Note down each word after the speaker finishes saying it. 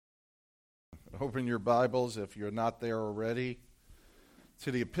Open your Bibles, if you're not there already,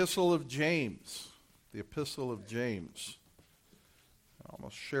 to the Epistle of James. The Epistle of James. I'm going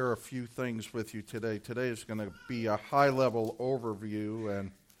to share a few things with you today. Today is going to be a high-level overview,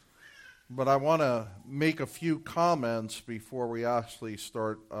 but I want to make a few comments before we actually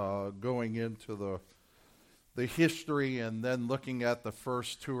start going into the history and then looking at the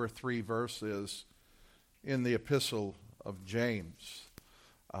first 2 or 3 verses in the Epistle of James.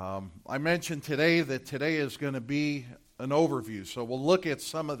 I mentioned today that today is going to be an overview, so we'll look at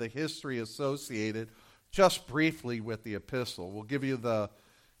some of the history associated just briefly with the epistle. We'll give you the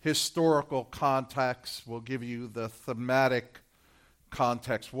historical context, we'll give you the thematic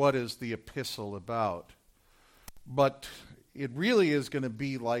context. What is the epistle about? But it really is going to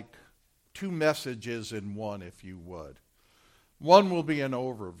be like 2 messages in one, if you would. One will be an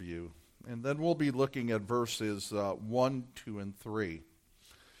overview, and then we'll be looking at verses 1, 2, and 3.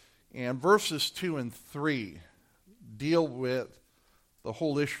 And verses 2 and 3 deal with the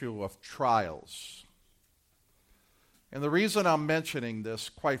whole issue of trials. And the reason I'm mentioning this,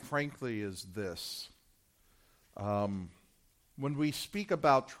 quite frankly, is this. When we speak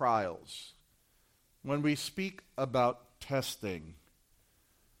about trials, when we speak about testing,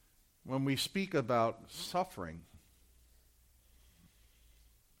 when we speak about suffering,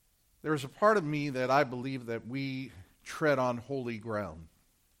 there's a part of me that I believe that we tread on holy ground.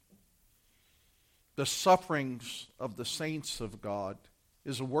 The sufferings of the saints of God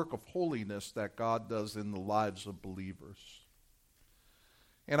is a work of holiness that God does in the lives of believers.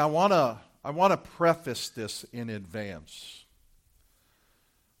 And I want to preface this in advance.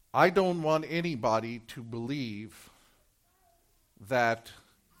 I don't want anybody to believe that,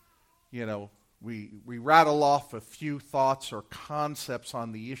 we rattle off a few thoughts or concepts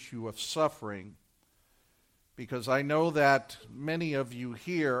on the issue of suffering, because I know that many of you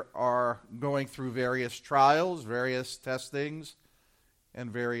here are going through various trials, various testings, and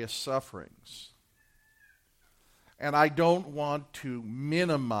various sufferings. And I don't want to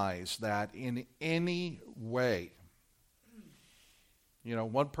minimize that in any way.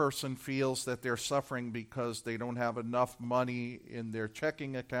 One person feels that they're suffering because they don't have enough money in their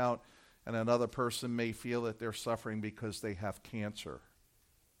checking account, and another person may feel that they're suffering because they have cancer,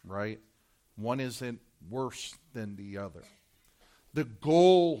 right? One isn't worse than the other. The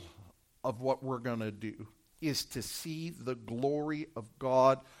goal of what we're going to do is to see the glory of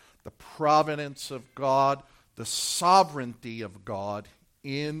God, the providence of God, the sovereignty of God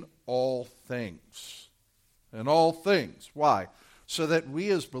in all things. In all things. Why? So that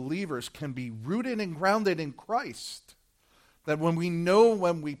we as believers can be rooted and grounded in Christ. That when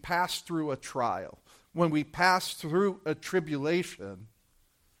we pass through a trial, when we pass through a tribulation,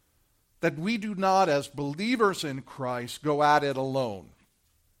 that we do not, as believers in Christ, go at it alone.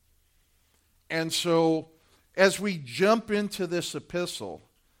 And so, as we jump into this epistle,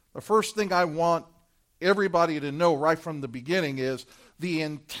 the first thing I want everybody to know right from the beginning is the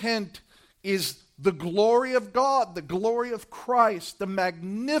intent is the glory of God, the glory of Christ, the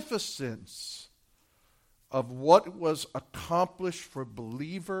magnificence of what was accomplished for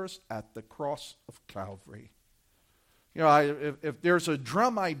believers at the cross of Calvary. If there's a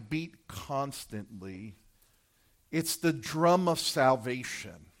drum I beat constantly, it's the drum of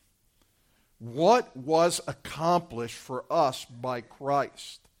salvation. What was accomplished for us by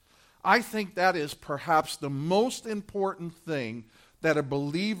Christ? I think that is perhaps the most important thing that a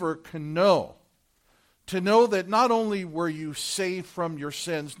believer can know. To know that not only were you saved from your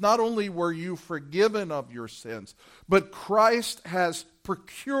sins, not only were you forgiven of your sins, but Christ has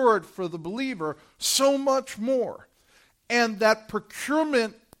procured for the believer so much more. And that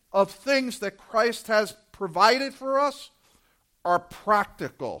procurement of things that Christ has provided for us are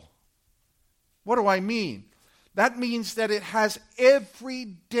practical. What do I mean? That means that it has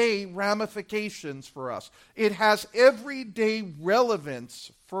everyday ramifications for us. It has everyday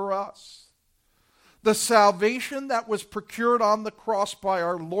relevance for us. The salvation that was procured on the cross by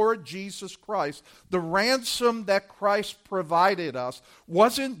our Lord Jesus Christ, the ransom that Christ provided us,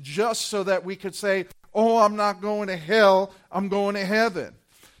 wasn't just so that we could say, oh, I'm not going to hell, I'm going to heaven.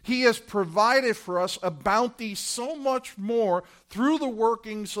 He has provided for us a bounty so much more through the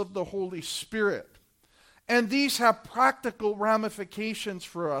workings of the Holy Spirit. And these have practical ramifications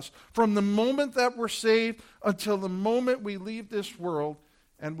for us from the moment that we're saved until the moment we leave this world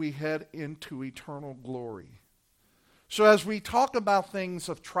and we head into eternal glory. So as we talk about things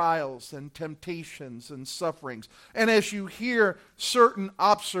of trials and temptations and sufferings, and as you hear certain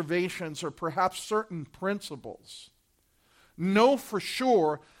observations or perhaps certain principles, know for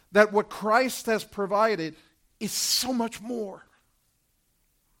sure that what Christ has provided is so much more.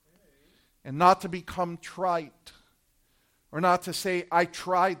 and not to become trite, or not to say, I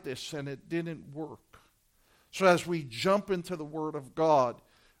tried this and it didn't work. So as we jump into the Word of God,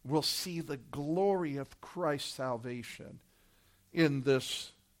 we'll see the glory of Christ's salvation in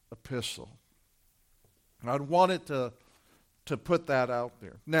this epistle. And I wanted to put that out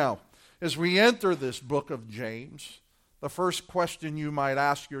there. Now, as we enter this book of James, the first question you might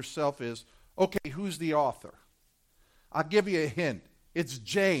ask yourself is, okay, who's the author? I'll give you a hint. It's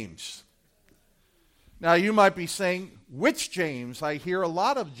James. Now, you might be saying, which James? I hear a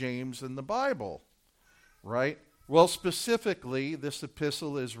lot of James in the Bible, right? Well, specifically, this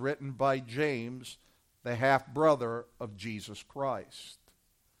epistle is written by James, the half-brother of Jesus Christ.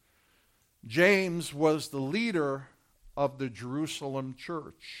 James was the leader of the Jerusalem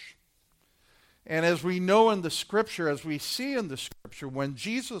church. And as we know in the Scripture, as we see in the Scripture, when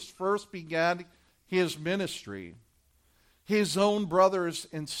Jesus first began his ministry, his own brothers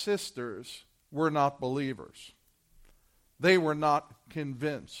and sisters were not believers. They were not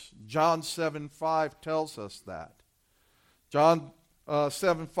convinced. John 7:5 tells us that. John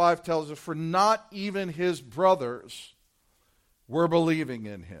 7:5 tells us, for not even his brothers were believing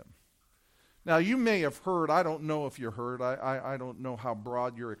in him. Now, you may have heard, I don't know if you heard, I don't know how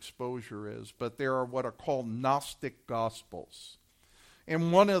broad your exposure is, but there are what are called Gnostic Gospels.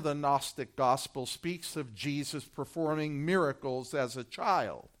 And one of the Gnostic Gospels speaks of Jesus performing miracles as a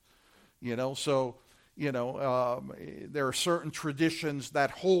child. There are certain traditions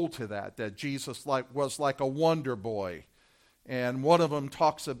that hold to that Jesus was like a wonder boy. And one of them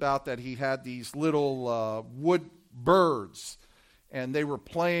talks about that he had these little wood birds, and they were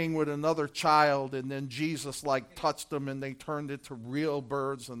playing with another child, and then Jesus touched them, and they turned into real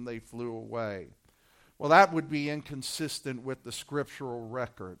birds, and they flew away. Well, that would be inconsistent with the scriptural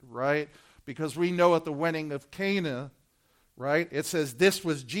record, right? Because we know at the wedding of Cana, right, it says this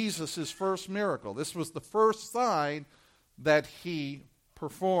was Jesus' first miracle. This was the first sign that he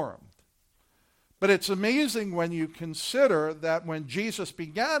performed. But it's amazing when you consider that when Jesus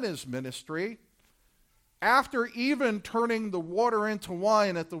began his ministry, after even turning the water into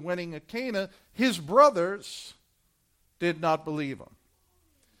wine at the wedding of Cana, his brothers did not believe him.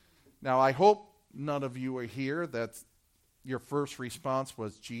 Now, I hope none of you are here that your first response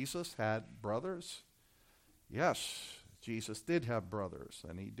was Jesus had brothers. Yes, Jesus did have brothers,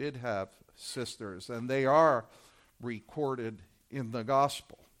 and he did have sisters, and they are recorded in the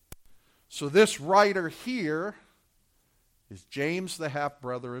gospel. So this writer here is James, the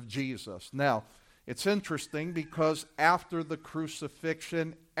half-brother of Jesus. Now, it's interesting because after the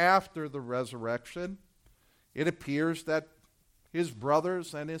crucifixion, after the resurrection, it appears that his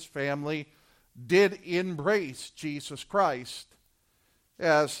brothers and his family did embrace Jesus Christ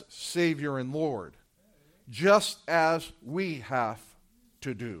as Savior and Lord, just as we have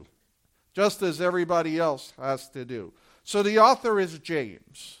to do, just as everybody else has to do. So the author is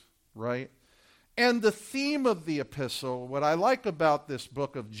James, right? And the theme of the epistle, what I like about this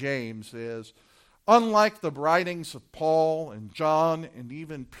book of James is, unlike the writings of Paul and John and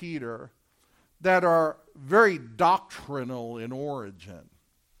even Peter that are very doctrinal in origin,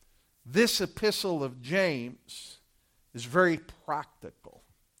 this epistle of James is very practical.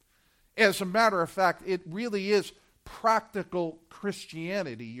 As a matter of fact, it really is practical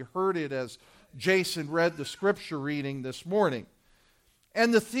Christianity. You heard it as Jason read the scripture reading this morning.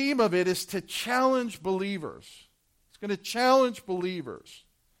 And the theme of it is to challenge believers. It's going to challenge believers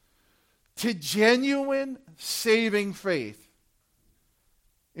to genuine saving faith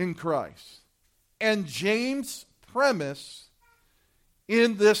in Christ. And James' premise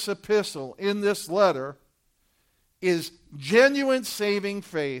in this epistle, in this letter, is genuine saving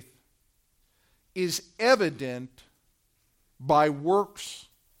faith is evident by works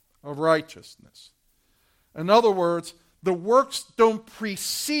of righteousness. In other words, the works don't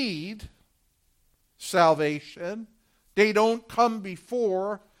precede salvation. They don't come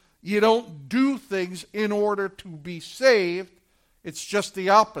before. You don't do things in order to be saved. It's just the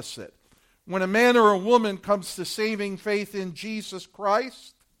opposite. When a man or a woman comes to saving faith in Jesus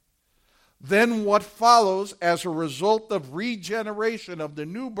Christ, then what follows as a result of regeneration of the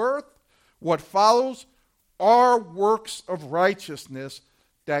new birth, what follows are works of righteousness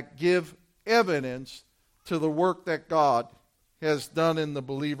that give evidence to the work that God has done in the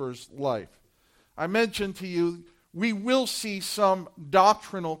believer's life. I mentioned to you, we will see some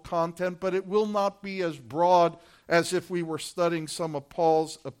doctrinal content, but it will not be as broad as if we were studying some of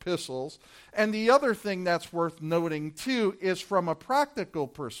Paul's epistles. And the other thing that's worth noting too is from a practical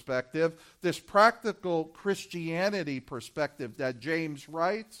perspective, this practical Christianity perspective that James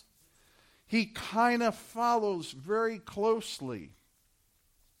writes, he kind of follows very closely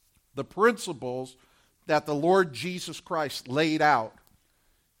the the principles that the Lord Jesus Christ laid out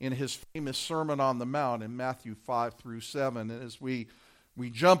in his famous Sermon on the Mount in Matthew 5 through 7. And as we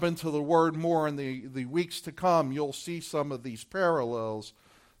jump into the Word more in the weeks to come, you'll see some of these parallels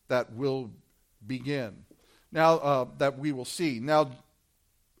that will begin. Now, that we will see. Now,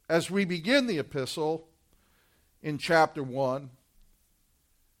 as we begin the epistle in chapter 1,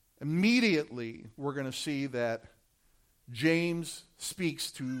 immediately we're going to see that James speaks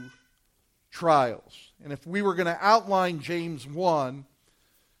to trials. And if we were going to outline James 1,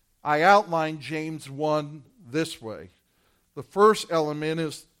 I outlined James 1 this way. The first element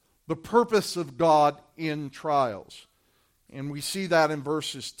is the purpose of God in trials. And we see that in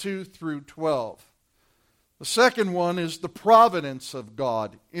verses 2 through 12. The second one is the providence of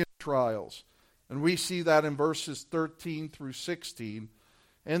God in trials. And we see that in verses 13 through 16.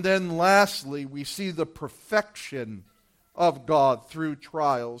 And then lastly, we see the perfection of God through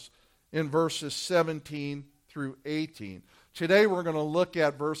trials in verses 17 through 18. Today we're going to look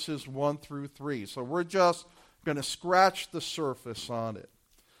at verses 1 through 3. So we're just going to scratch the surface on it.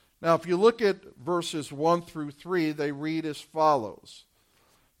 Now, if you look at verses 1 through 3, they read as follows.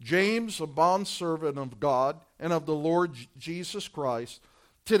 James, a bondservant of God and of the Lord Jesus Christ,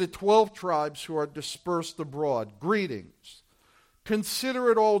 to the 12 tribes who are dispersed abroad, greetings. Consider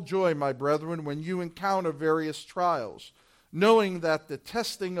it all joy, my brethren, when you encounter various trials, knowing that the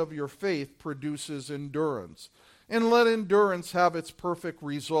testing of your faith produces endurance. And let endurance have its perfect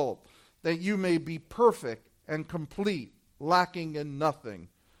result, that you may be perfect and complete, lacking in nothing.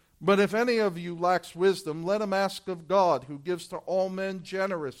 But if any of you lacks wisdom, let him ask of God, who gives to all men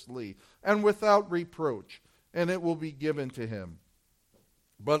generously and without reproach, and it will be given to him.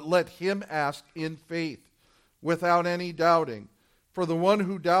 But let him ask in faith, without any doubting. For the one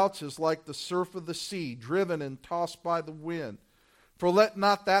who doubts is like the surf of the sea, driven and tossed by the wind. For let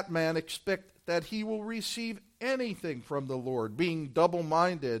not that man expect that he will receive anything from the Lord, being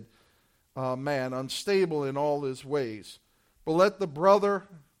double-minded man, unstable in all his ways. But let the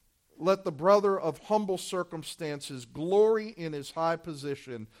brother of humble circumstances glory in his high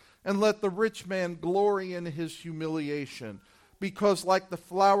position, and let the rich man glory in his humiliation, because like the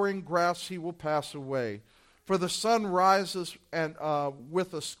flowering grass he will pass away. For the sun rises and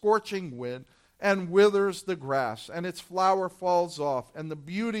with a scorching wind, and withers the grass, and its flower falls off, and the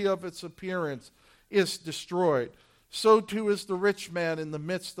beauty of its appearance is destroyed. So too is the rich man in the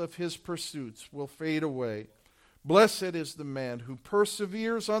midst of his pursuits will fade away. Blessed is the man who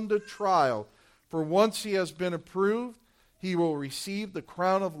perseveres under trial, for once he has been approved, he will receive the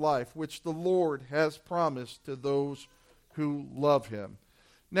crown of life which the Lord has promised to those who love him.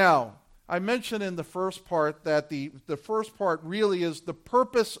 Now, I mentioned in the first part that the first part really is the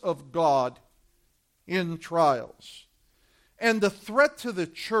purpose of God in trials. And the threat to the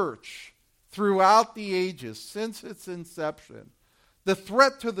church throughout the ages, since its inception, the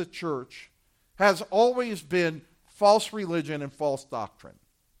threat to the church has always been false religion and false doctrine.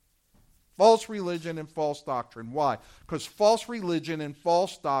 False religion and false doctrine. Why? Because false religion and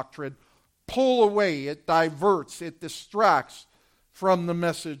false doctrine pull away, it diverts, it distracts from the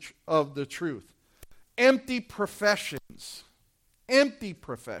message of the truth. Empty professions,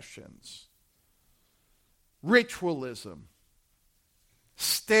 ritualism,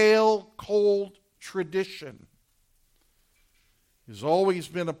 stale, cold tradition has always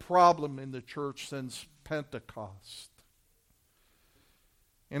been a problem in the church since Pentecost.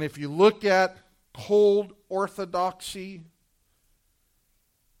 And if you look at cold orthodoxy,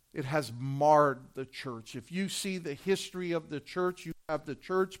 it has marred the church. If you see the history of the church, you have the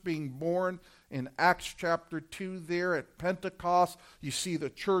church being born in Acts chapter 2 there at Pentecost. You see the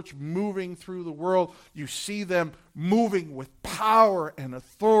church moving through the world. You see them moving with power and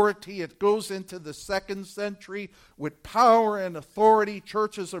authority. It goes into the 2nd century with power and authority.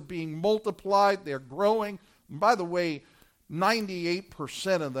 Churches are being multiplied. They're growing. And by the way,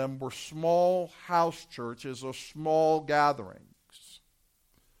 98% of them were small house churches or small gatherings.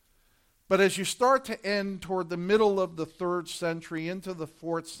 But as you start to end toward the middle of the 3rd century into the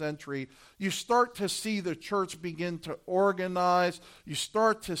 4th century, you start to see the church begin to organize. You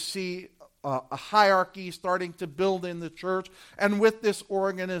start to see a hierarchy starting to build in the church. And with this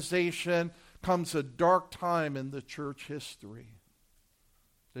organization comes a dark time in the church history.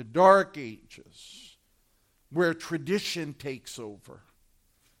 The Dark Ages, where tradition takes over.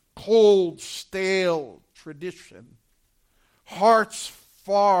 Cold, stale tradition. Hearts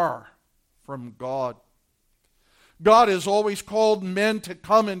far from God. God has always called men to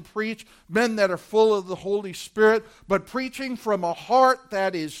come and preach, men that are full of the Holy Spirit, but preaching from a heart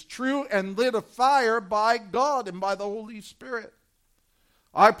that is true and lit afire by God and by the Holy Spirit.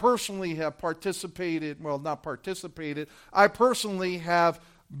 I personally have I personally have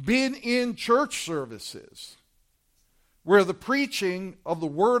been in church services where the preaching of the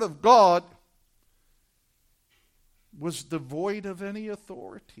Word of God was devoid of any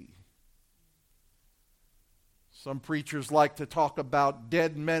authority. Some preachers like to talk about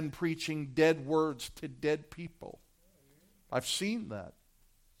dead men preaching dead words to dead people. I've seen that.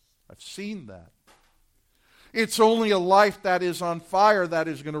 It's only a life that is on fire that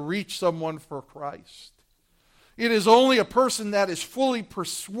is going to reach someone for Christ. It is only a person that is fully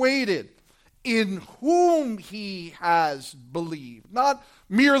persuaded in whom he has believed. Not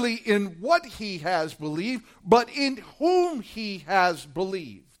merely in what he has believed, but in whom he has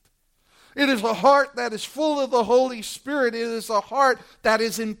believed. It is a heart that is full of the Holy Spirit. It is a heart that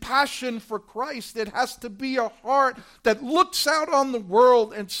is in passion for Christ. It has to be a heart that looks out on the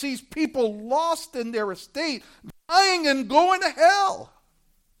world and sees people lost in their estate, dying and going to hell.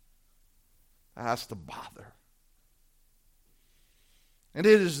 It has to bother. And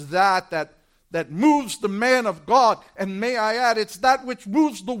it is that moves the man of God. And may I add, it's that which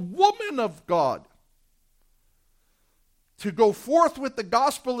moves the woman of God to go forth with the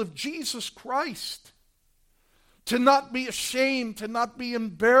gospel of Jesus Christ, to not be ashamed, to not be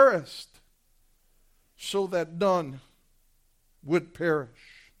embarrassed, so that none would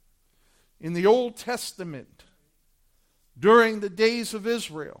perish. In the Old Testament, during the days of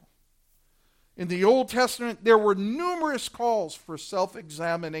Israel, in the Old Testament, there were numerous calls for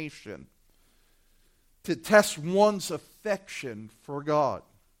self-examination to test one's affection for God.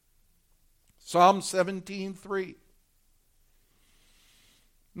 Psalm 17:3.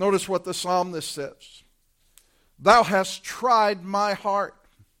 Notice what the psalmist says. Thou hast tried my heart.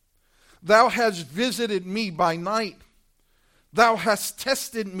 Thou hast visited me by night. Thou hast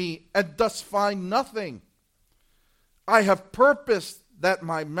tested me and dost find nothing. I have purposed that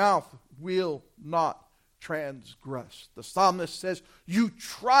my mouth will not transgress. The psalmist says, you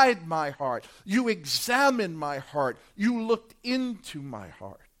tried my heart. You examined my heart. You looked into my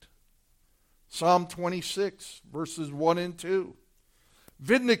heart. Psalm 26, verses 1 and 2.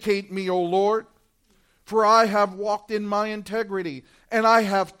 Vindicate me, O Lord, for I have walked in my integrity, and I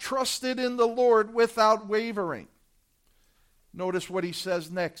have trusted in the Lord without wavering. Notice what he says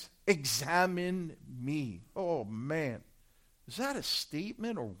next. Examine me. Oh, man. Is that a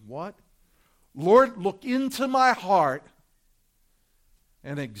statement or what? Lord, look into my heart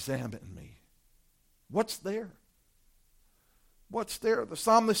and examine me. What's there? What's there? The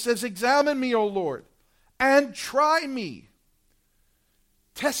psalmist says, examine me, O Lord, and try me.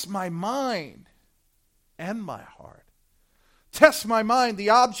 Test my mind and my heart. Test my mind, the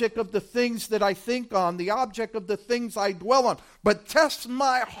object of the things that I think on, the object of the things I dwell on. But test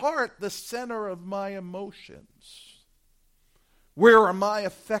my heart, the center of my emotions. Where are my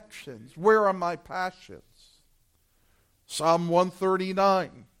affections? Where are my passions? Psalm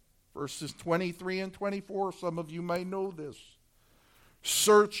 139, verses 23 and 24. Some of you may know this.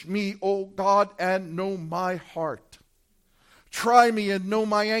 Search me, O God, and know my heart. Try me and know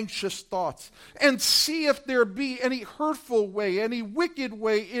my anxious thoughts, and see if there be any hurtful way, any wicked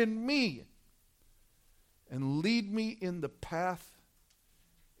way in me, and lead me in the path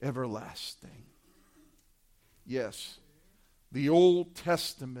everlasting. Yes, the Old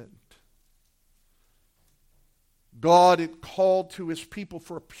Testament, God had called to his people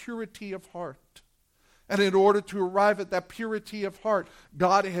for a purity of heart. And in order to arrive at that purity of heart,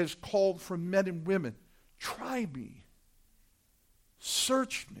 God has called for men and women, try me.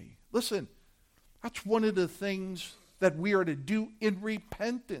 Search me. Listen, that's one of the things that we are to do in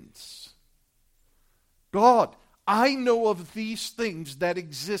repentance. God, I know of these things that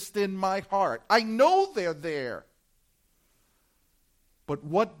exist in my heart. I know they're there. But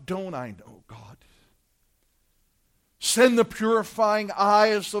what don't I know, God? Send the purifying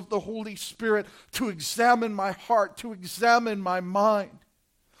eyes of the Holy Spirit to examine my heart, to examine my mind.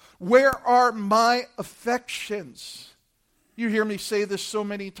 Where are my affections? You hear me say this so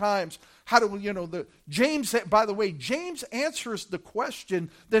many times. How do James, by the way, James answers the question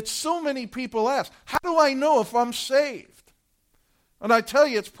that so many people ask. How do I know if I'm saved? And I tell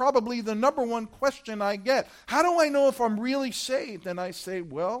you, it's probably the number one question I get. How do I know if I'm really saved? And I say,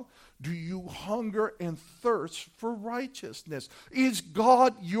 well, do you hunger and thirst for righteousness? Is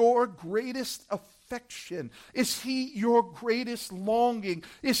God your greatest affection? Is he your greatest longing?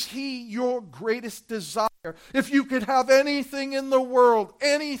 Is he your greatest desire? If you could have anything in the world,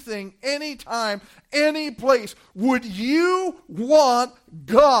 anything, anytime, any place, would you want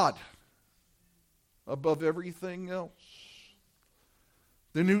God above everything else?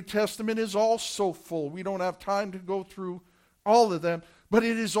 The New Testament is also full. We don't have time to go through all of them. But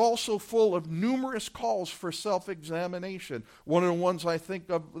it is also full of numerous calls for self-examination. One of the ones I think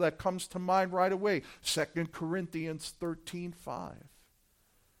of that comes to mind right away, 2 Corinthians 13:5.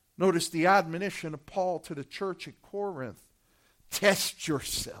 Notice the admonition of Paul to the church at Corinth. Test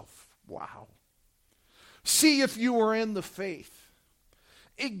yourself. Wow. See if you are in the faith.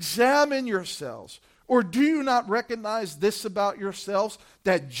 Examine yourselves. Or do you not recognize this about yourselves,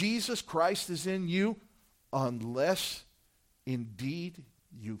 that Jesus Christ is in you, unless indeed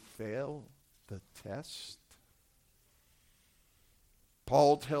you fail the test?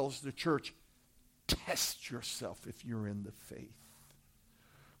 Paul tells the church, test yourself if you're in the faith.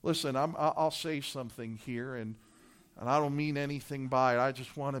 Listen, I'll say something here, and I don't mean anything by it. I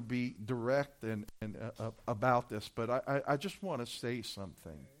just want to be direct and about this, but I just want to say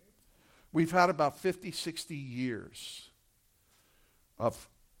something. We've had about 50, 60 years of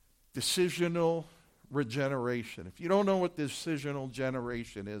decisional regeneration. If you don't know what decisional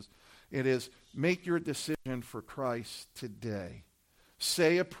generation is, it is make your decision for Christ today.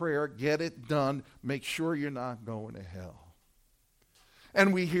 Say a prayer, get it done, make sure you're not going to hell.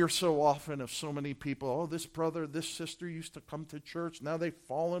 And we hear so often of so many people, oh, this brother, this sister used to come to church. Now they've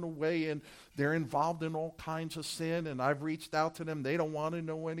fallen away and they're involved in all kinds of sin. And I've reached out to them. They don't want to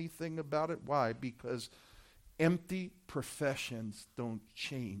know anything about it. Why? Because empty professions don't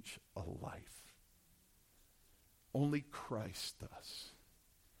change a life. Only Christ does.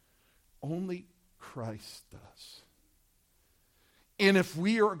 Only Christ does. And if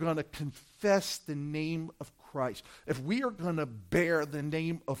we are going to confess the name of Christ, if we are going to bear the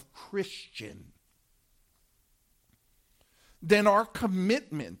name of Christian, then our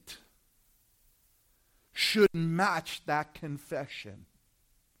commitment should match that confession.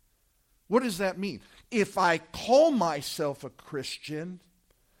 What does that mean? If I call myself a Christian,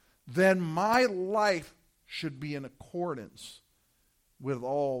 then my life should be in accordance with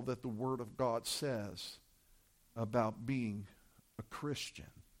all that the Word of God says about being a Christian.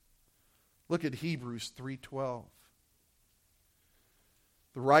 Look at Hebrews 3:12.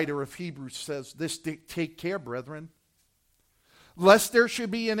 The writer of Hebrews says this, take care, brethren, lest there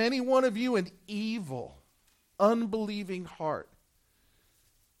should be in any one of you an evil, unbelieving heart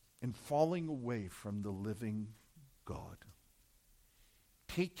and falling away from the living God.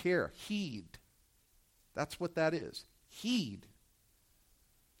 Take care. Heed. That's what that is. Heed.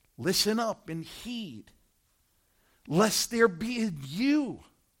 Listen up and heed. Lest there be in you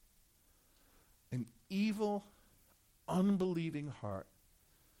an evil, unbelieving heart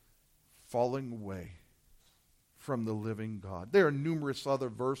falling away from the living God. There are numerous other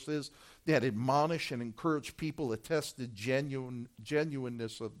verses that admonish and encourage people to test the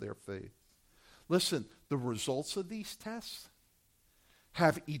genuineness of their faith. Listen, the results of these tests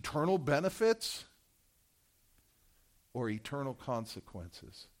have eternal benefits or eternal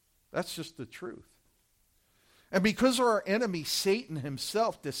consequences. That's just the truth. And because our enemy, Satan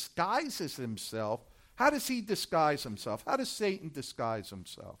himself, disguises himself, how does he disguise himself? How does Satan disguise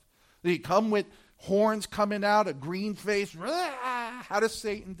himself? Did he come with horns coming out, a green face? How does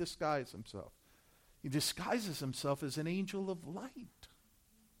Satan disguise himself? He disguises himself as an angel of light.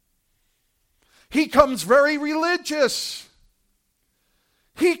 He comes very religious.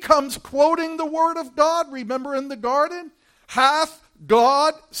 He comes quoting the Word of God. Remember in the garden? Hath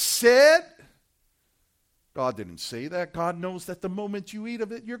God said? God didn't say that. God knows that the moment you eat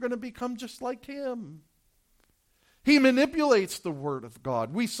of it, you're going to become just like Him. He manipulates the Word of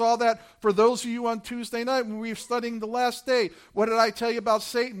God. We saw that for those of you on Tuesday night when we were studying the last day. What did I tell you about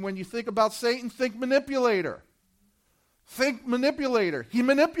Satan? When you think about Satan, think manipulator. Think manipulator. He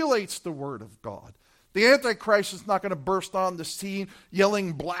manipulates the Word of God. The Antichrist is not going to burst on the scene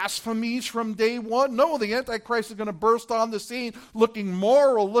yelling blasphemies from day one. No, the Antichrist is going to burst on the scene looking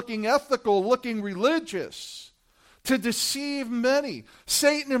moral, looking ethical, looking religious to deceive many.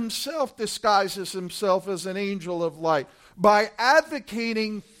 Satan himself disguises himself as an angel of light by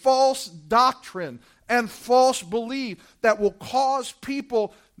advocating false doctrine and false belief that will cause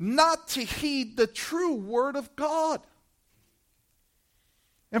people not to heed the true Word of God.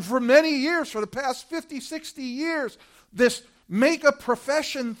 And for many years, for the past 50, 60 years, this make a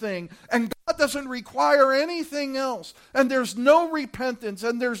profession thing, and God doesn't require anything else, and there's no repentance,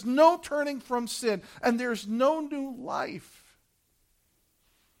 and there's no turning from sin, and there's no new life.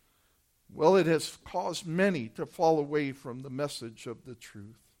 Well, it has caused many to fall away from the message of the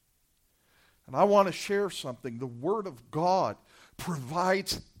truth. And I want to share something. The Word of God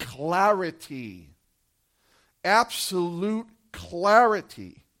provides clarity, absolute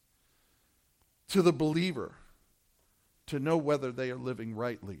clarity to the believer to know whether they are living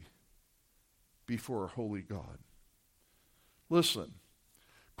rightly before a holy God. Listen,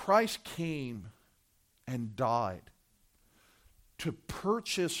 Christ came and died to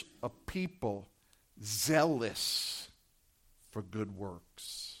purchase a people zealous for good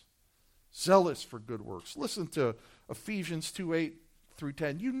works. Zealous for good works. Listen to Ephesians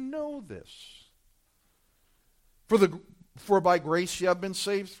 2:8-10. You know this. For by grace you have been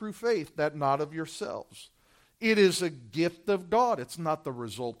saved through faith, that not of yourselves. It is a gift of God. It's not the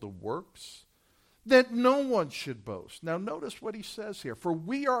result of works, that no one should boast. Now notice what he says here. For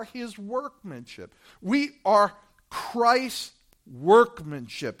we are his workmanship. We are Christ's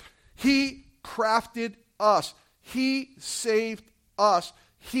workmanship. He crafted us. He saved us.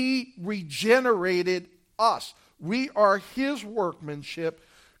 He regenerated us. We are his workmanship,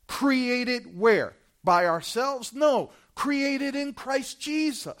 created where? By ourselves? No, created in Christ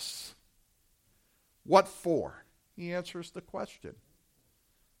Jesus. What for? He answers the question.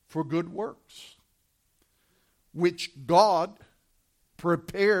 For good works, which God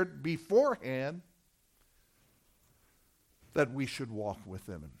prepared beforehand that we should walk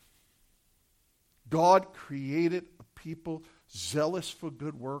within him. God created a people zealous for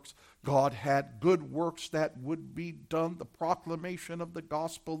good works. God had good works that would be done, the proclamation of the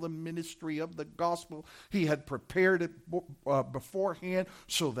gospel, the ministry of the gospel. He had prepared it beforehand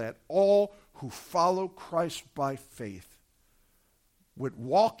so that all who follow Christ by faith would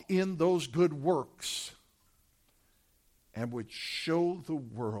walk in those good works and would show the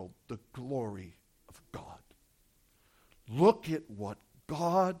world the glory of God. Look at what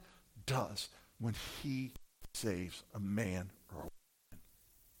God does when he saves a man or a woman.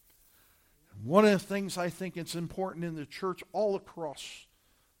 And one of the things I think it's important in the church all across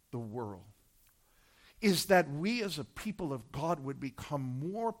the world is that we as a people of God would become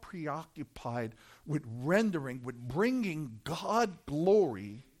more preoccupied with bringing God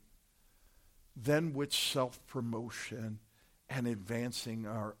glory than with self-promotion and advancing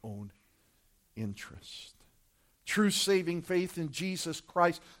our own interest. True saving faith in Jesus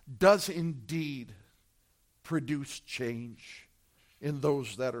Christ does indeed produce change in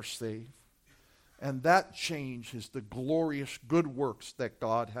those that are saved. And that change is the glorious good works that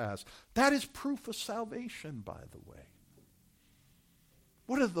God has. That is proof of salvation, by the way.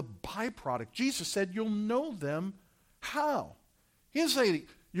 What are the byproducts? Jesus said you'll know them how? He didn't say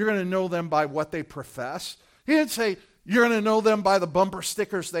you're going to know them by what they profess. He didn't say you're going to know them by the bumper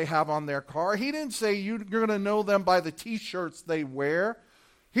stickers they have on their car. He didn't say you're going to know them by the t-shirts they wear.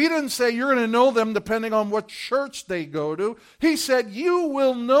 He didn't say you're going to know them depending on what church they go to. He said you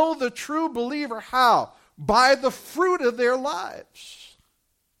will know the true believer. How? By the fruit of their lives.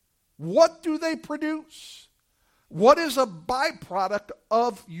 What do they produce? What is a byproduct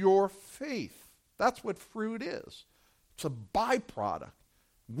of your faith? That's what fruit is. It's a byproduct.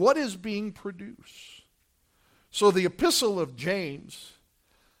 What is being produced? So the epistle of James,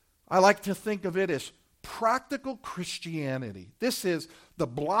 I like to think of it as practical Christianity. This is the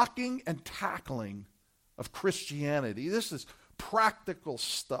blocking and tackling of Christianity. This is practical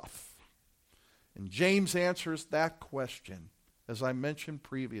stuff. And James answers that question, as I mentioned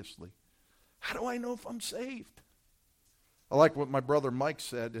previously. How do I know if I'm saved? I like what my brother Mike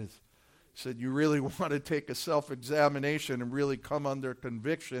said. He said, you really want to take a self-examination and really come under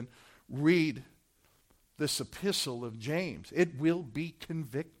conviction, read this epistle of James. It will be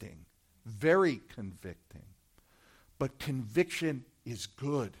convicting. Very convicting. But conviction is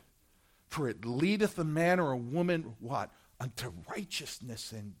good. For it leadeth a man or a woman, what? Unto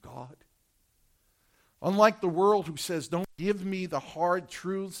righteousness in God. Unlike the world who says, don't give me the hard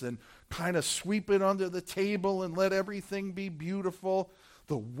truths and kind of sweep it under the table and let everything be beautiful.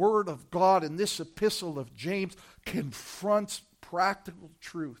 The Word of God in this epistle of James confronts practical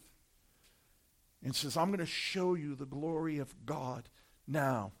truth and says, I'm going to show you the glory of God.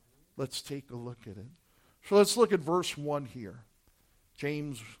 Now, let's take a look at it. So let's look at verse 1 here.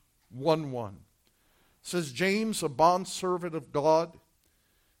 James 1:1. It says, James, a bondservant of God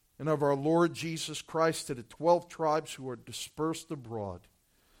and of our Lord Jesus Christ, to the 12 tribes who are dispersed abroad,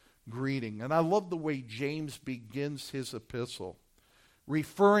 greeting. And I love the way James begins his epistle,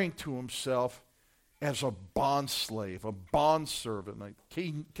 referring to himself as a bondslave, a bondservant. Like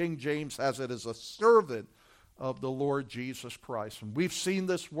King James has it as a servant of the Lord Jesus Christ. And we've seen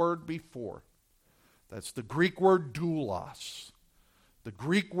this word before. That's the Greek word doulos. The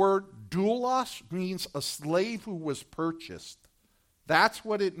Greek word doulos means a slave who was purchased. That's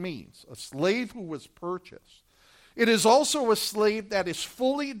what it means, a slave who was purchased. It is also a slave that is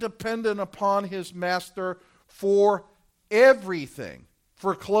fully dependent upon his master for everything,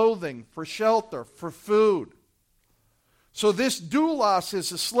 for clothing, for shelter, for food. So this doulos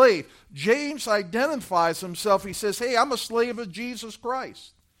is a slave. James identifies himself. He says, hey, I'm a slave of Jesus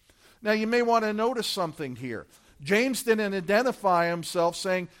Christ. Now you may want to notice something here. James didn't identify himself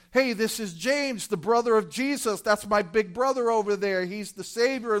saying, hey, this is James, the brother of Jesus. That's my big brother over there. He's the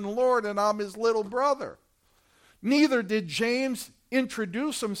Savior and Lord, and I'm his little brother. Neither did James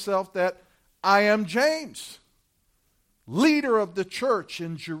introduce himself that I am James, leader of the church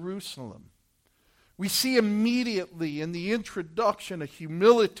in Jerusalem. We see immediately in the introduction a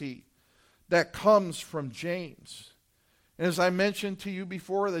humility that comes from James. And as I mentioned to you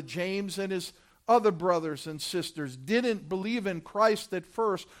before, that James and his other brothers and sisters didn't believe in Christ at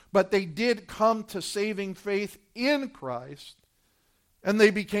first, but they did come to saving faith in Christ, and they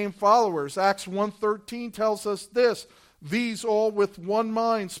became followers. Acts 1:13 tells us this: these all with one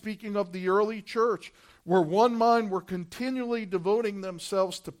mind, speaking of the early church, were one mind, were continually devoting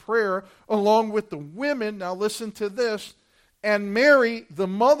themselves to prayer, along with the women, now listen to this, and Mary, the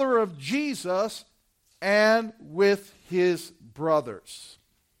mother of Jesus, and with his brothers.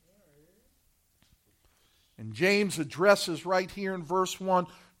 And James addresses right here in verse 1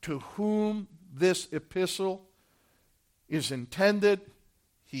 to whom this epistle is intended.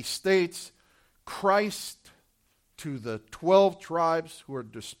 He states, Christ to the 12 tribes who are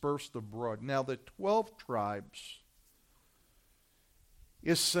dispersed abroad. Now the 12 tribes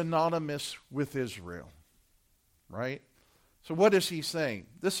is synonymous with Israel, right? So what is he saying?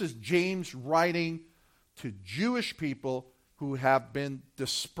 This is James writing to Jewish people who have been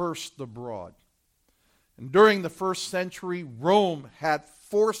dispersed abroad. And during the first century, Rome had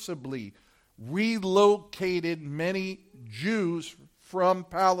forcibly relocated many Jews from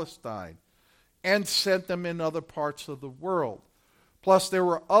Palestine and sent them in other parts of the world. Plus, there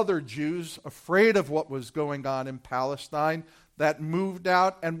were other Jews afraid of what was going on in Palestine that moved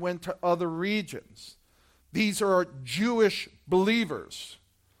out and went to other regions. These are Jewish believers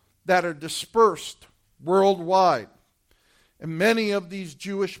that are dispersed worldwide. And many of these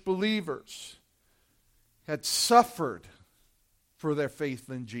Jewish believers had suffered for their faith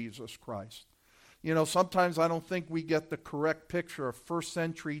in Jesus Christ. You know, sometimes I don't think we get the correct picture of first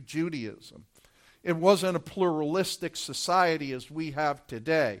century Judaism. It wasn't a pluralistic society as we have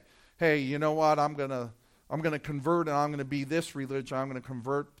today. Hey, you know what? I'm going to convert and I'm going to be this religion. I'm going to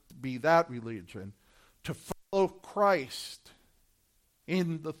convert to be that religion. To follow Christ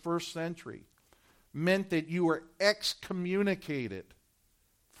in the first century meant that you were excommunicated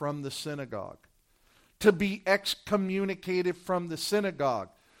from the synagogue. To be excommunicated from the synagogue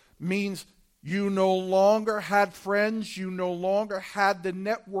means you no longer had friends, you no longer had the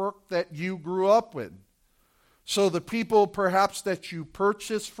network that you grew up with. So the people perhaps that you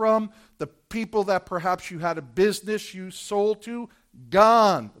purchased from, the people that perhaps you had a business you sold to,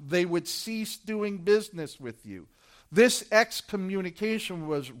 gone. They would cease doing business with you. This excommunication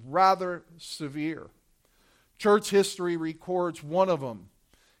was rather severe. Church history records one of them,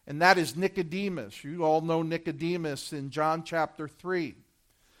 and that is Nicodemus. You all know Nicodemus in John chapter 3.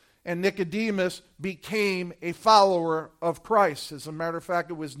 And Nicodemus became a follower of Christ. As a matter of fact,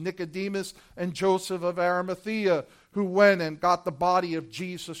 it was Nicodemus and Joseph of Arimathea who went and got the body of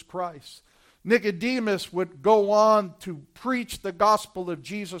Jesus Christ. Nicodemus would go on to preach the gospel of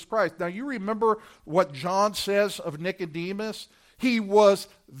Jesus Christ. Now, you remember what John says of Nicodemus? He was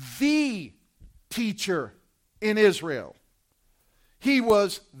the teacher in Israel. He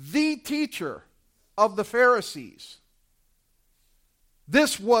was the teacher of the Pharisees.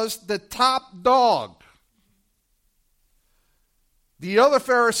 This was the top dog. The other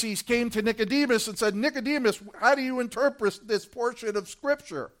Pharisees came to Nicodemus and said, Nicodemus, how do you interpret this portion of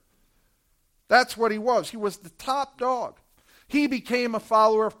Scripture? That's what he was. He was the top dog. He became a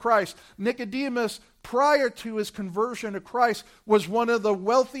follower of Christ. Nicodemus, prior to his conversion to Christ, was one of the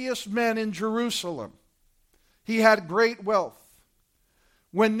wealthiest men in Jerusalem. He had great wealth.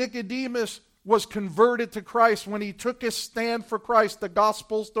 When Nicodemus was converted to Christ, when he took his stand for Christ, the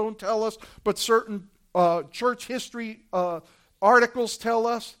Gospels don't tell us, but certain church history articles tell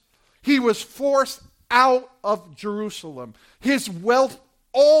us, he was forced out of Jerusalem. His wealth,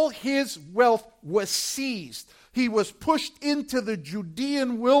 all his wealth was seized. He was pushed into the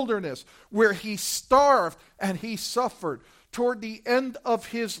Judean wilderness where he starved and he suffered. Toward the end of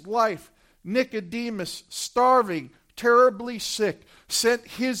his life, Nicodemus, starving, terribly sick, sent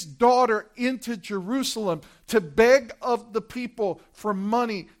his daughter into Jerusalem to beg of the people for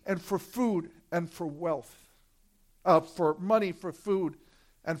money and for food and for wealth. For money, for food,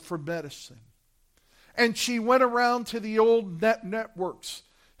 and for medicine. And she went around to the old networks.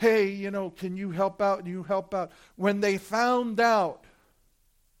 Hey, you know, can you help out? You help out. When they found out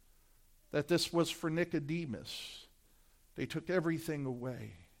that this was for Nicodemus, they took everything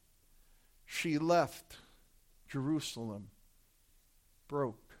away. She left Jerusalem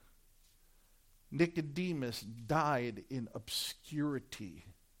broke, Nicodemus died in obscurity,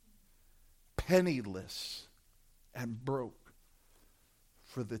 penniless and broke,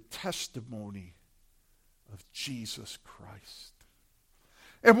 for the testimony of Jesus Christ.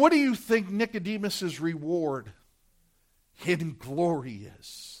 And what do you think Nicodemus' reward in glory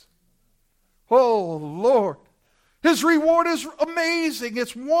is? Oh, Lord. His reward is amazing.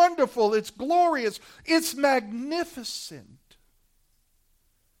 It's wonderful. It's glorious. It's magnificent.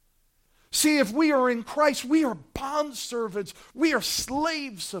 See, if we are in Christ, we are bondservants. We are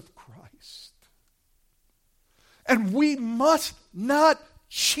slaves of Christ. And we must not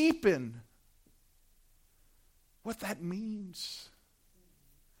cheapen what that means.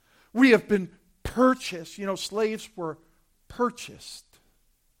 We have been purchased. You know, slaves were purchased.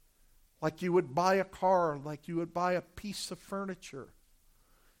 Like you would buy a car, like you would buy a piece of furniture.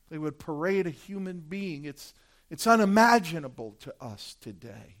 They would parade a human being. It's unimaginable to us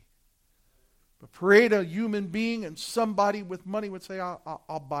today. But parade a human being and somebody with money would say,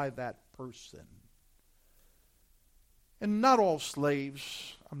 I'll buy that person. And not all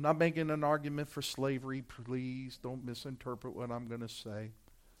slaves. I'm not making an argument for slavery. Please don't misinterpret what I'm going to say.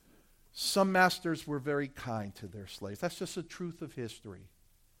 Some masters were very kind to their slaves. That's just the truth of history.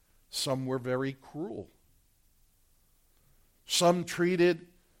 Some were very cruel. Some treated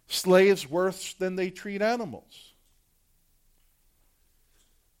slaves worse than they treat animals.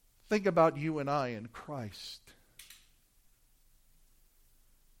 Think about you and I in Christ.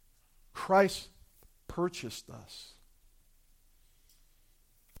 Christ purchased us.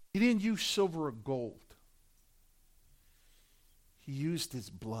 He didn't use silver or gold. He used his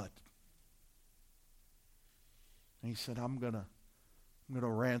blood. And he said, I'm gonna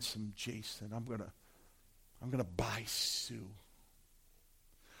ransom Jason. I'm gonna buy Sue.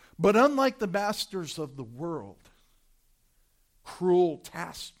 But unlike the masters of the world, cruel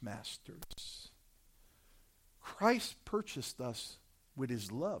taskmasters, Christ purchased us with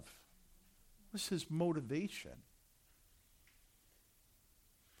his love. What's his motivation?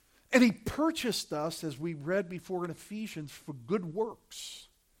 And he purchased us, as we read before in Ephesians, for good works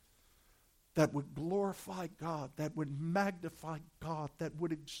that would glorify God, that would magnify God, that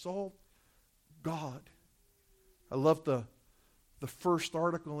would exalt God. I love the first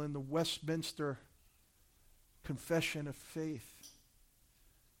article in the Westminster Confession of Faith.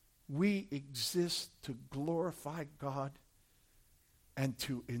 We exist to glorify God and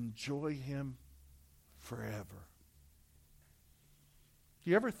to enjoy him forever. Do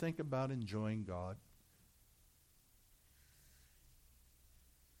you ever think about enjoying God?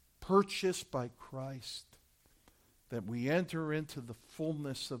 Purchased by Christ, that we enter into the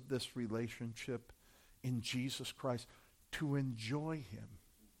fullness of this relationship in Jesus Christ to enjoy him.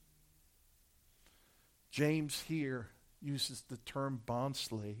 James here uses the term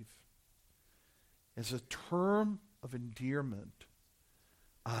bondslave as a term of endearment.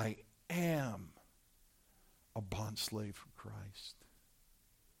 I am a bondslave for Christ.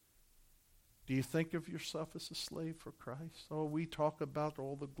 Do you think of yourself as a slave for Christ? Oh, we talk about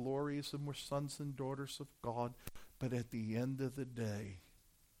all the glories and we're sons and daughters of God, but at the end of the day,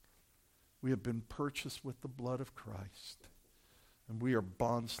 we have been purchased with the blood of Christ, and we are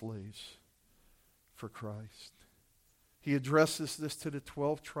bondslaves for Christ. He addresses this to the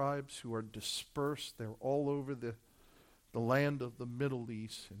 12 tribes who are dispersed. They're all over the land of the Middle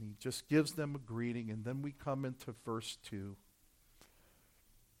East, and he just gives them a greeting, and then we come into verse 2.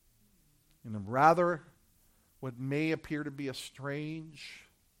 And rather, what may appear to be a strange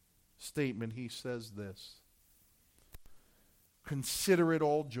statement, he says this: consider it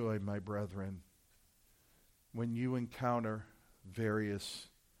all joy, my brethren, when you encounter various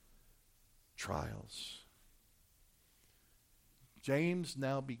trials. James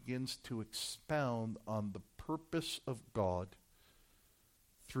now begins to expound on the purpose of God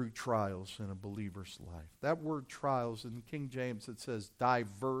through trials in a believer's life. That word trials, in King James it says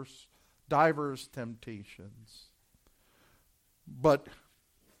diverse temptations. But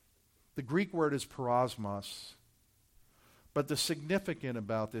the Greek word is parosmos. But the significant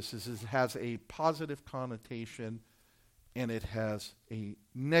about this is it has a positive connotation and it has a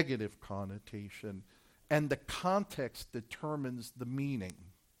negative connotation. And the context determines the meaning.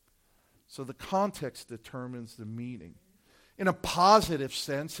 So the context determines the meaning. In a positive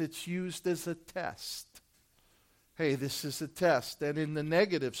sense, it's used as a test. Hey, this is a test. And in the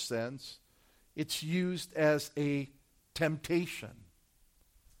negative sense, it's used as a temptation,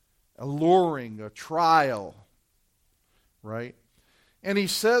 a luring, a trial, right? And he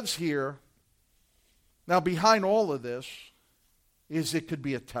says here, now behind all of this is it could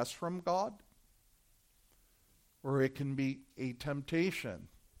be a test from God, or it can be a temptation.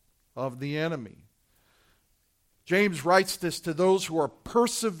 of the enemy. James writes this to those who are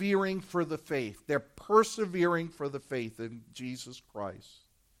persevering for the faith. They're persevering for the faith in Jesus Christ.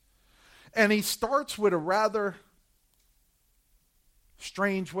 And he starts with a rather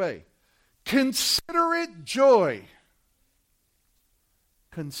strange way. Consider it joy.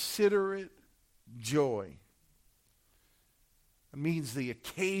 Consider it joy. It means the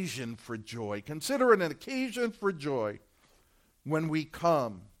occasion for joy. Consider it an occasion for joy when we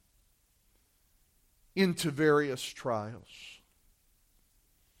come into various trials.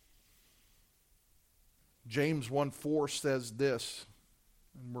 James 1:4 says this,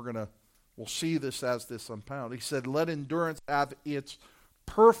 and we'll see this as this unfold. He said, let endurance have its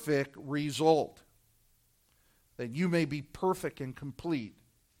perfect result, that you may be perfect and complete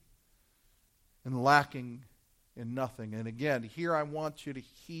and lacking in nothing. And again, here I want you to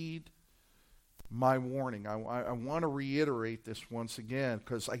heed my warning. I want to reiterate this once again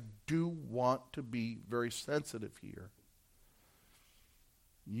because I do want to be very sensitive here.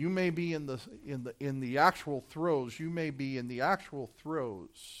 You may be in the actual throes. You may be in the actual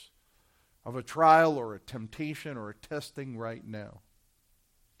throes of a trial or a temptation or a testing right now.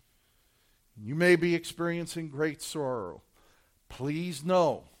 You may be experiencing great sorrow. Please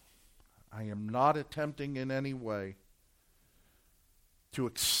know, I am not attempting in any way to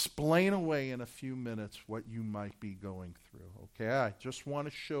explain away in a few minutes what you might be going through. Okay, I just want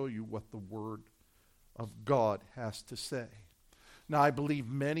to show you what the Word of God has to say. Now, I believe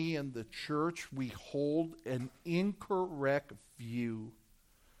many in the church, we hold an incorrect view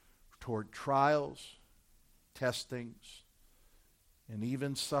toward trials, testings, and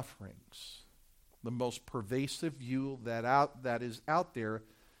even sufferings. The most pervasive view that is out there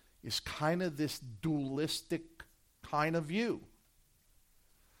is kind of this dualistic kind of view.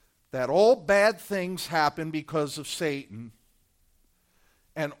 That all bad things happen because of Satan,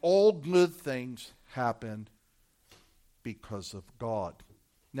 and all good things happen because of God.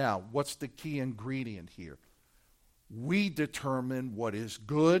 Now, what's the key ingredient here? We determine what is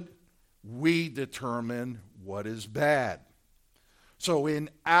good. We determine what is bad. So in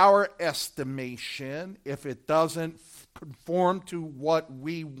our estimation, if it doesn't conform to what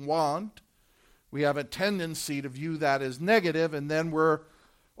we want, we have a tendency to view that as negative, and then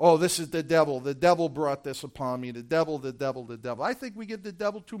this is the devil. The devil brought this upon me. The devil. I think we give the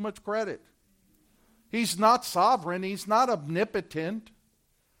devil too much credit. He's not sovereign. He's not omnipotent.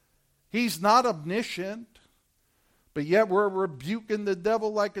 He's not omniscient. But yet we're rebuking the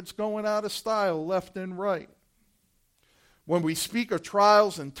devil like it's going out of style, left and right. When we speak of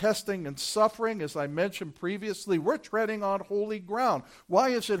trials and testing and suffering, as I mentioned previously, we're treading on holy ground. Why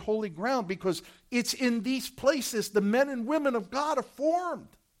is it holy ground? Because it's in these places the men and women of God are formed.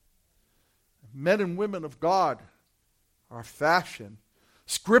 Men and women of God are fashioned.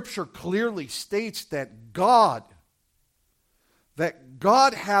 Scripture clearly states that God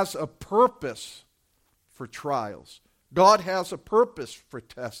has a purpose for trials. God has a purpose for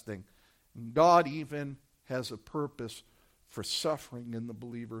testing. And God even has a purpose for suffering in the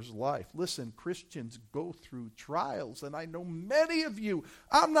believer's life. Listen, Christians go through trials, and I know many of you,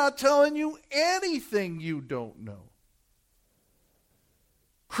 I'm not telling you anything you don't know.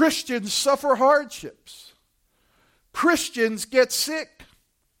 Christians suffer hardships. Christians get sick.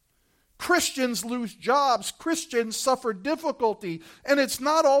 Christians lose jobs. Christians suffer difficulty. And it's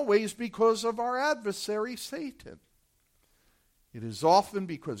not always because of our adversary, Satan. It is often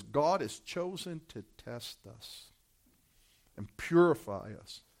because God has chosen to test us and purify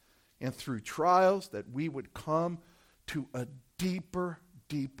us. And through trials that we would come to a deeper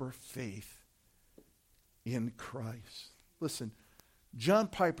faith in Christ. Listen, John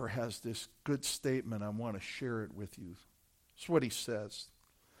Piper has this good statement. I want to share it with you. It's what he says.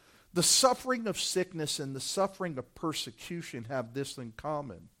 The suffering of sickness and the suffering of persecution have this in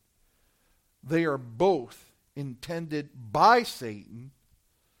common. They are both intended by Satan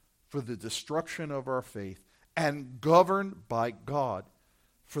for the destruction of our faith and governed by God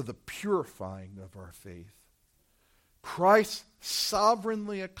for the purifying of our faith. Christ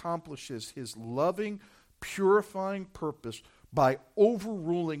sovereignly accomplishes his loving, purifying purpose by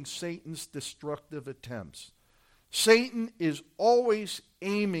overruling Satan's destructive attempts. Satan is always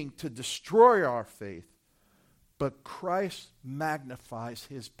aiming to destroy our faith, but Christ magnifies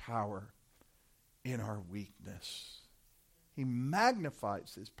his power in our weakness. He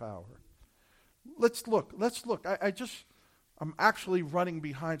magnifies his power. Let's look. I'm actually running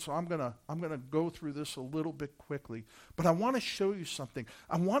behind, so I'm gonna go through this a little bit quickly. But I want to show you something.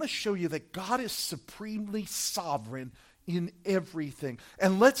 I want to show you that God is supremely sovereign in everything.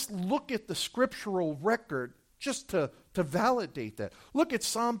 And let's look at the scriptural record just to validate that. Look at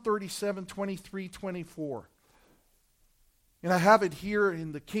Psalm 37, 23, 24. And I have it here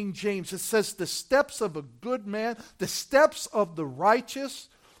in the King James. It says, the steps of a good man, the steps of the righteous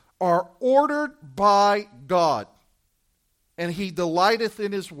are ordered by God, and he delighteth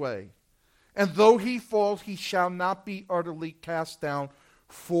in his way. And though he fall, he shall not be utterly cast down.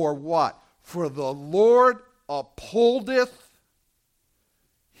 For what? For the Lord upholdeth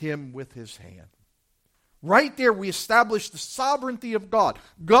him with his hand. Right there we establish the sovereignty of God.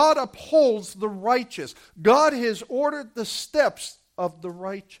 God upholds the righteous. God has ordered the steps of the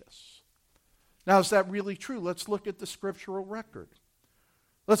righteous. Now, is that really true? Let's look at the scriptural record.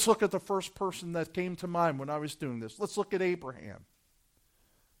 Let's look at the first person that came to mind when I was doing this. Let's look at Abraham.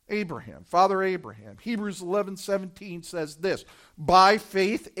 Abraham, Father Abraham. Hebrews 11:17 says this, by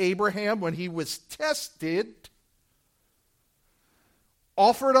faith Abraham, when he was tested,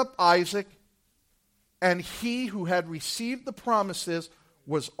 offered up Isaac, and he who had received the promises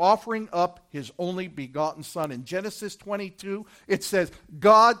was offering up his only begotten son. In Genesis 22, it says,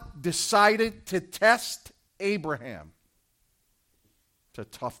 God decided to test Abraham. It's a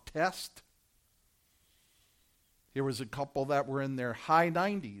tough test. Here was a couple that were in their high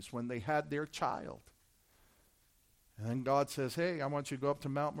 90s when they had their child. And then God says, hey, I want you to go up to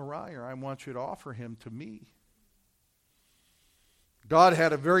Mount Moriah. I want you to offer him to me. God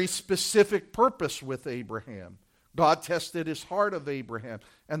had a very specific purpose with Abraham. God tested his heart of Abraham,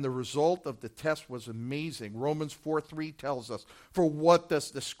 and the result of the test was amazing. Romans 4:3 tells us, for what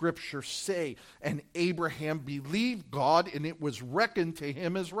does the scripture say? And Abraham believed God, and it was reckoned to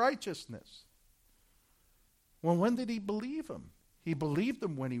him as righteousness. Well, when did he believe him? He believed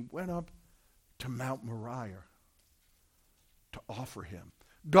him when he went up to Mount Moriah to offer him.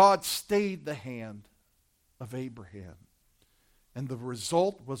 God stayed the hand of Abraham. And the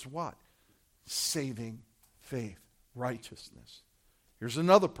result was what? Saving faith, righteousness. Here's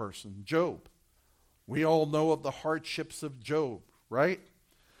another person, Job. We all know of the hardships of Job, right?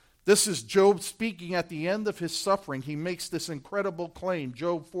 This is Job speaking at the end of his suffering. He makes this incredible claim.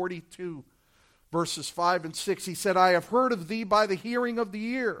 Job 42, verses 5 and 6. He said, I have heard of thee by the hearing of the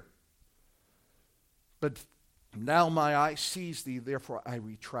ear, but now my eye sees thee, therefore I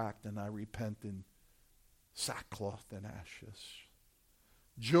retract and I repent in sackcloth and ashes.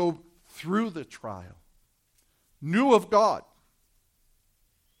 Job, through the trial, knew of God,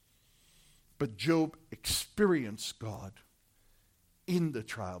 but Job experienced God in the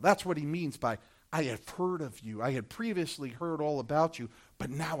trial. That's what he means by, I have heard of you. I had previously heard all about you, but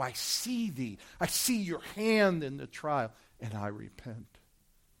now I see thee. I see your hand in the trial, and I repent.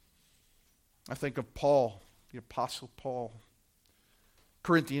 I think of Paul, the Apostle Paul.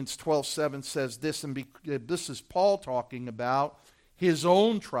 Corinthians 12:7 says this, and this is Paul talking about his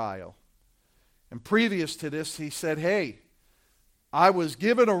own trial. And previous to this, he said, hey, I was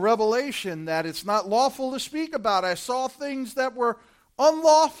given a revelation that it's not lawful to speak about. I saw things that were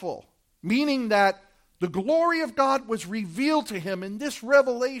unlawful, meaning that the glory of God was revealed to him in this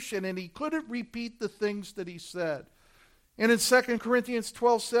revelation, and he couldn't repeat the things that he said. And in 2 Corinthians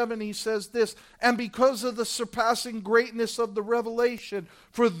 12:7, he says this, and because of the surpassing greatness of the revelation,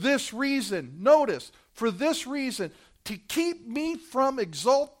 for this reason, notice, for this reason, to keep me from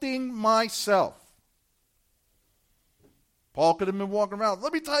exalting myself. Paul could have been walking around,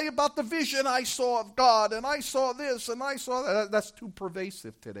 let me tell you about the vision I saw of God, and I saw this, and I saw that. That's too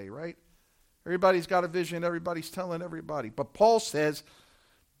pervasive today, right? Everybody's got a vision, everybody's telling everybody. But Paul says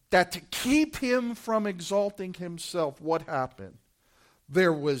that to keep him from exalting himself, what happened?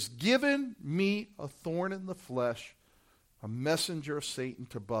 There was given me a thorn in the flesh, a messenger of Satan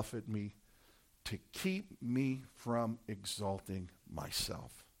to buffet me, to keep me from exalting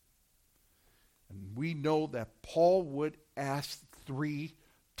myself. And we know that Paul would ask 3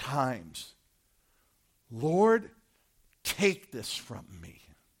 times, Lord, take this from me.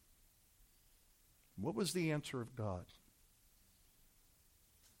 What was the answer of God?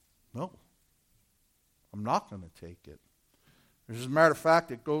 No, I'm not going to take it. As a matter of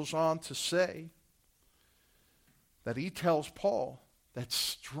fact, it goes on to say that he tells Paul that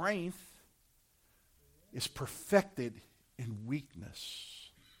strength is perfected in weakness.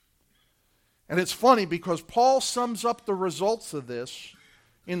 And it's funny because Paul sums up the results of this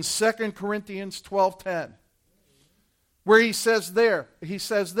in 2 Corinthians 12:10, where he says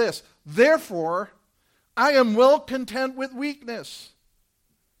this, therefore, I am well content with weakness,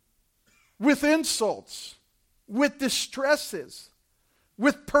 with insults, with distresses,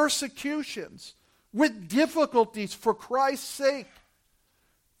 with persecutions, with difficulties for Christ's sake.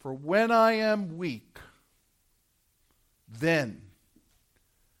 For when I am weak, then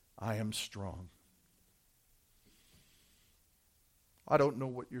I am strong. I don't know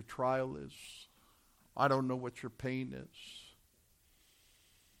what your trial is. I don't know what your pain is.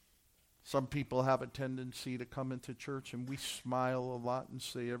 Some people have a tendency to come into church and we smile a lot and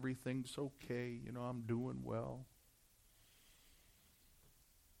say everything's okay. I'm doing well.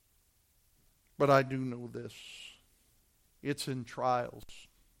 But I do know this. It's in trials.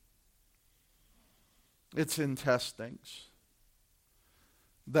 It's in testings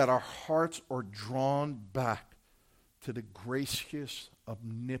that our hearts are drawn back to the gracious,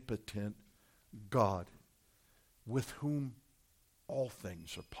 omnipotent God with whom all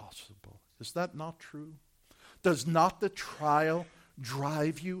things are possible. Is that not true? Does not the trial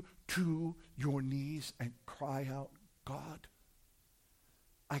drive you to your knees and cry out, God,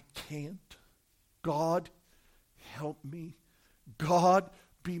 I can't. God, help me. God,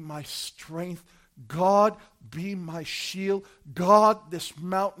 be my strength. God, be my shield. God, this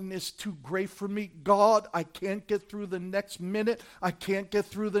mountain is too great for me. God, I can't get through the next minute. I can't get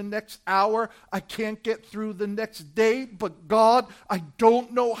through the next hour. I can't get through the next day. But God, I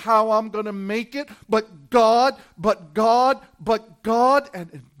don't know how I'm going to make it. But God.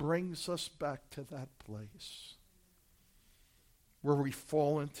 And it brings us back to that place where we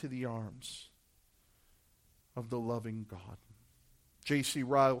fall into the arms of the loving God. J.C.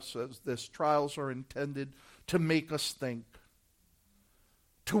 Ryle says this: trials are intended to make us think,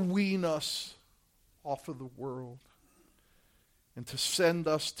 to wean us off of the world, and to send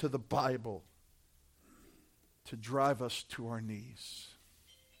us to the Bible, to drive us to our knees.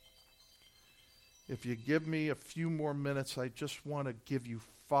 If you give me a few more minutes, I just want to give you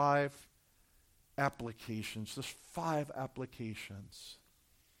 5 applications, just 5 applications.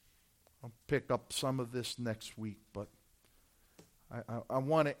 I'll pick up some of this next week, but I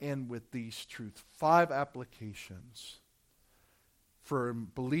want to end with these truths. 5 applications for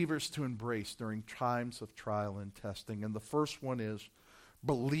believers to embrace during times of trial and testing. And the first one is,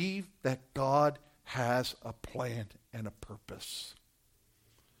 believe that God has a plan and a purpose.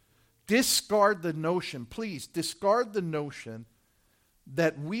 Discard the notion, please, discard the notion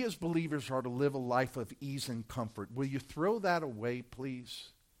that we as believers are to live a life of ease and comfort. Will you throw that away, please?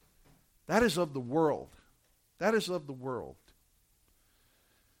 That is of the world. That is of the world.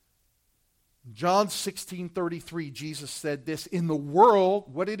 John 16:33, Jesus said this: in the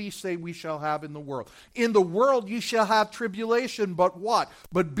world, what did he say we shall have in the world? In the world you shall have tribulation, but what?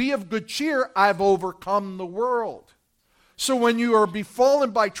 But be of good cheer, I've overcome the world. So when you are befallen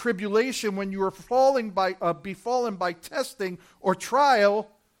by tribulation, when you are befallen by testing or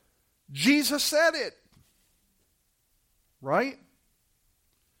trial, Jesus said it. Right?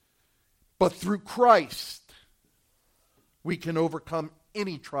 But through Christ, we can overcome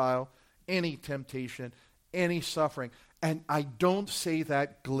any trial, any temptation, any suffering. And I don't say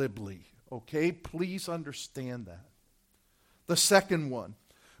that glibly, okay? Please understand that. The second one,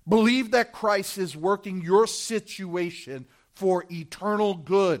 believe that Christ is working your situation for eternal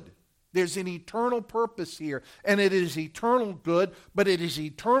good. There's an eternal purpose here, and it is eternal good, but it is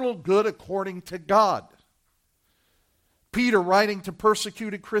eternal good according to God. Peter, writing to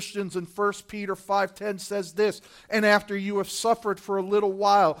persecuted Christians in 1 Peter 5:10, says this: and after you have suffered for a little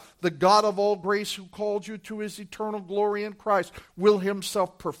while, the God of all grace, who called you to his eternal glory in Christ, will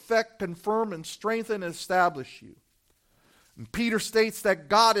himself perfect, confirm, and strengthen and establish you. And Peter states that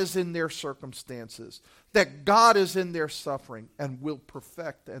God is in their circumstances, that God is in their suffering, and will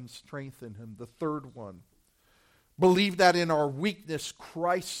perfect and strengthen him. The third one, believe that in our weakness,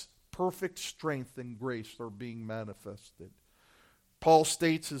 Christ's perfect strength and grace are being manifested. Paul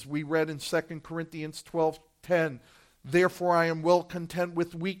states, as we read in 2 Corinthians 12:10, therefore I am well content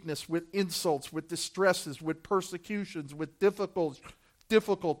with weakness, with insults, with distresses, with persecutions, with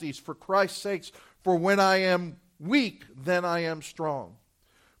difficulties for Christ's sakes. For when I am weak, then I am strong.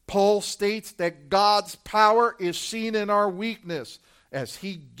 Paul states that God's power is seen in our weakness, as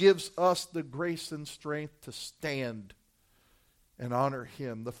he gives us the grace and strength to stand and honor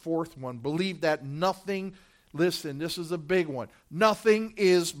him. The fourth one, believe that nothing, listen, this is a big one, nothing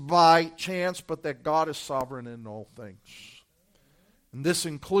is by chance, but that God is sovereign in all things. And this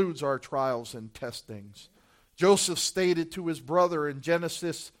includes our trials and testings. Joseph stated to his brother in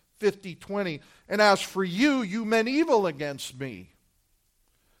Genesis 50:20, and as for you, you meant evil against me,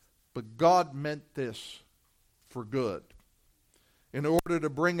 but God meant this for good, in order to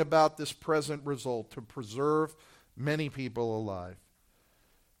bring about this present result, to preserve many people alive.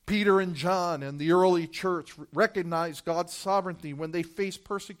 Peter and John and the early church recognized God's sovereignty when they faced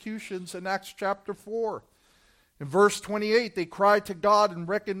persecutions in Acts chapter 4. In verse 28, they cried to God and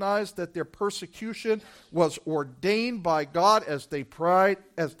recognized that their persecution was ordained by God as they prayed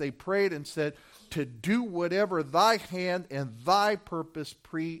and said, to do whatever thy hand and thy purpose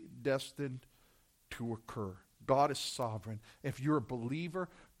predestined to occur. God is sovereign. If you're a believer,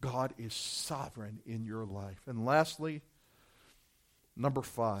 God is sovereign in your life. And lastly, number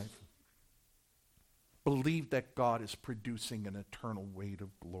 5, believe that God is producing an eternal weight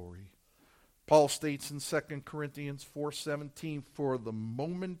of glory. Paul states in 2 Corinthians 4:17, for the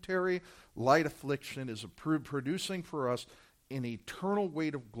momentary light affliction is producing for us an eternal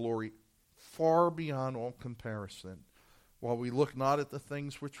weight of glory far beyond all comparison, while we look not at the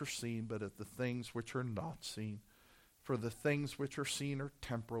things which are seen, but at the things which are not seen. For the things which are seen are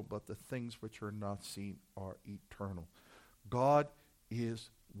temporal, but the things which are not seen are eternal. God is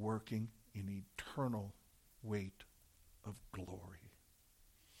working an eternal weight of glory.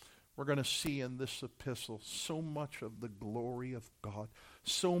 We're going to see in this epistle so much of the glory of God,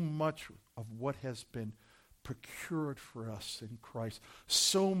 so much of what has been procured for us in Christ,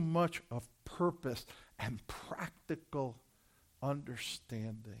 so much of purpose and practical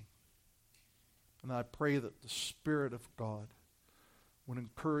understanding. And I pray that the Spirit of God would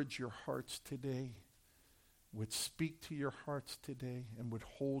encourage your hearts today, would speak to your hearts today, and would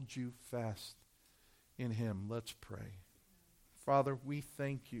hold you fast in Him. Let's pray. Father, we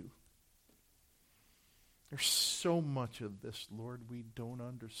thank you. There's so much of this, Lord, we don't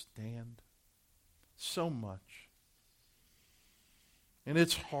understand. So much. And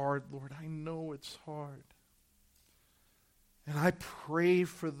it's hard, Lord. I know it's hard. And I pray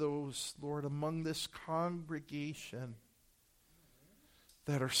for those, Lord, among this congregation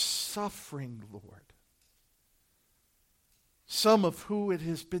that are suffering, Lord. Some of who it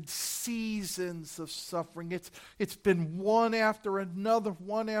has been seasons of suffering. It's been one after another,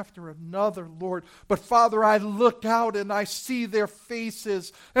 Lord. But Father, I look out and I see their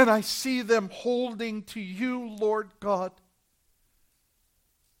faces and I see them holding to you, Lord God.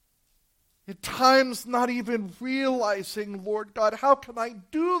 At times not even realizing, Lord God, how can I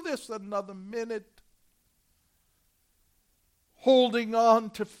do this another minute? Holding on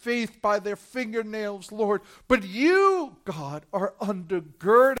to faith by their fingernails, Lord. But you, God, are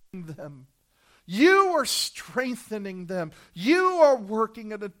undergirding them. You are strengthening them. You are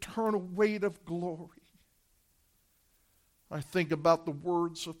working an eternal weight of glory. I think about the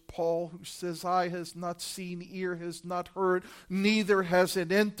words of Paul who says, eye has not seen, ear has not heard, neither has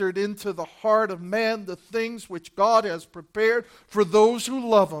it entered into the heart of man the things which God has prepared for those who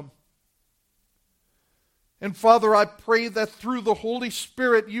love Him. And Father, I pray that through the Holy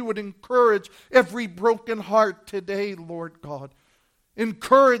Spirit you would encourage every broken heart today, Lord God.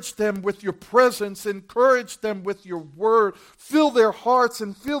 Encourage them with your presence. Encourage them with your word. Fill their hearts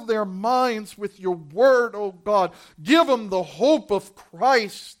and fill their minds with your word, oh God. Give them the hope of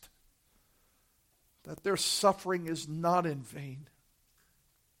Christ, that their suffering is not in vain.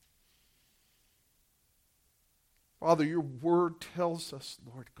 Father, your word tells us,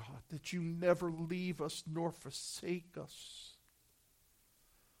 Lord God, that you never leave us nor forsake us.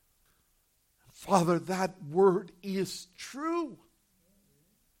 Father, that word is true.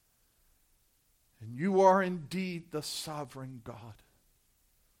 And you are indeed the sovereign God.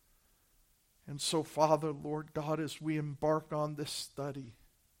 And so, Father, Lord God, as we embark on this study,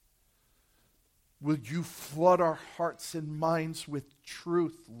 will you flood our hearts and minds with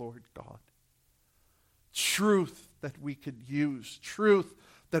truth, Lord God? Truth that we could use, truth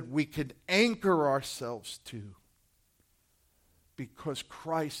that we could anchor ourselves to, because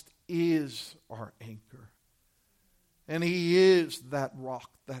Christ is our anchor, and He is that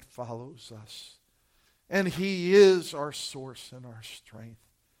rock that follows us, and He is our source and our strength.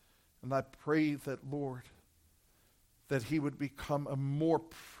 And I pray that, Lord, that He would become a more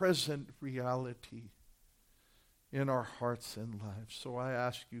present reality in our hearts and lives. So I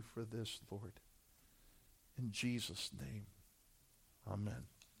ask you for this, Lord. In Jesus' name, amen.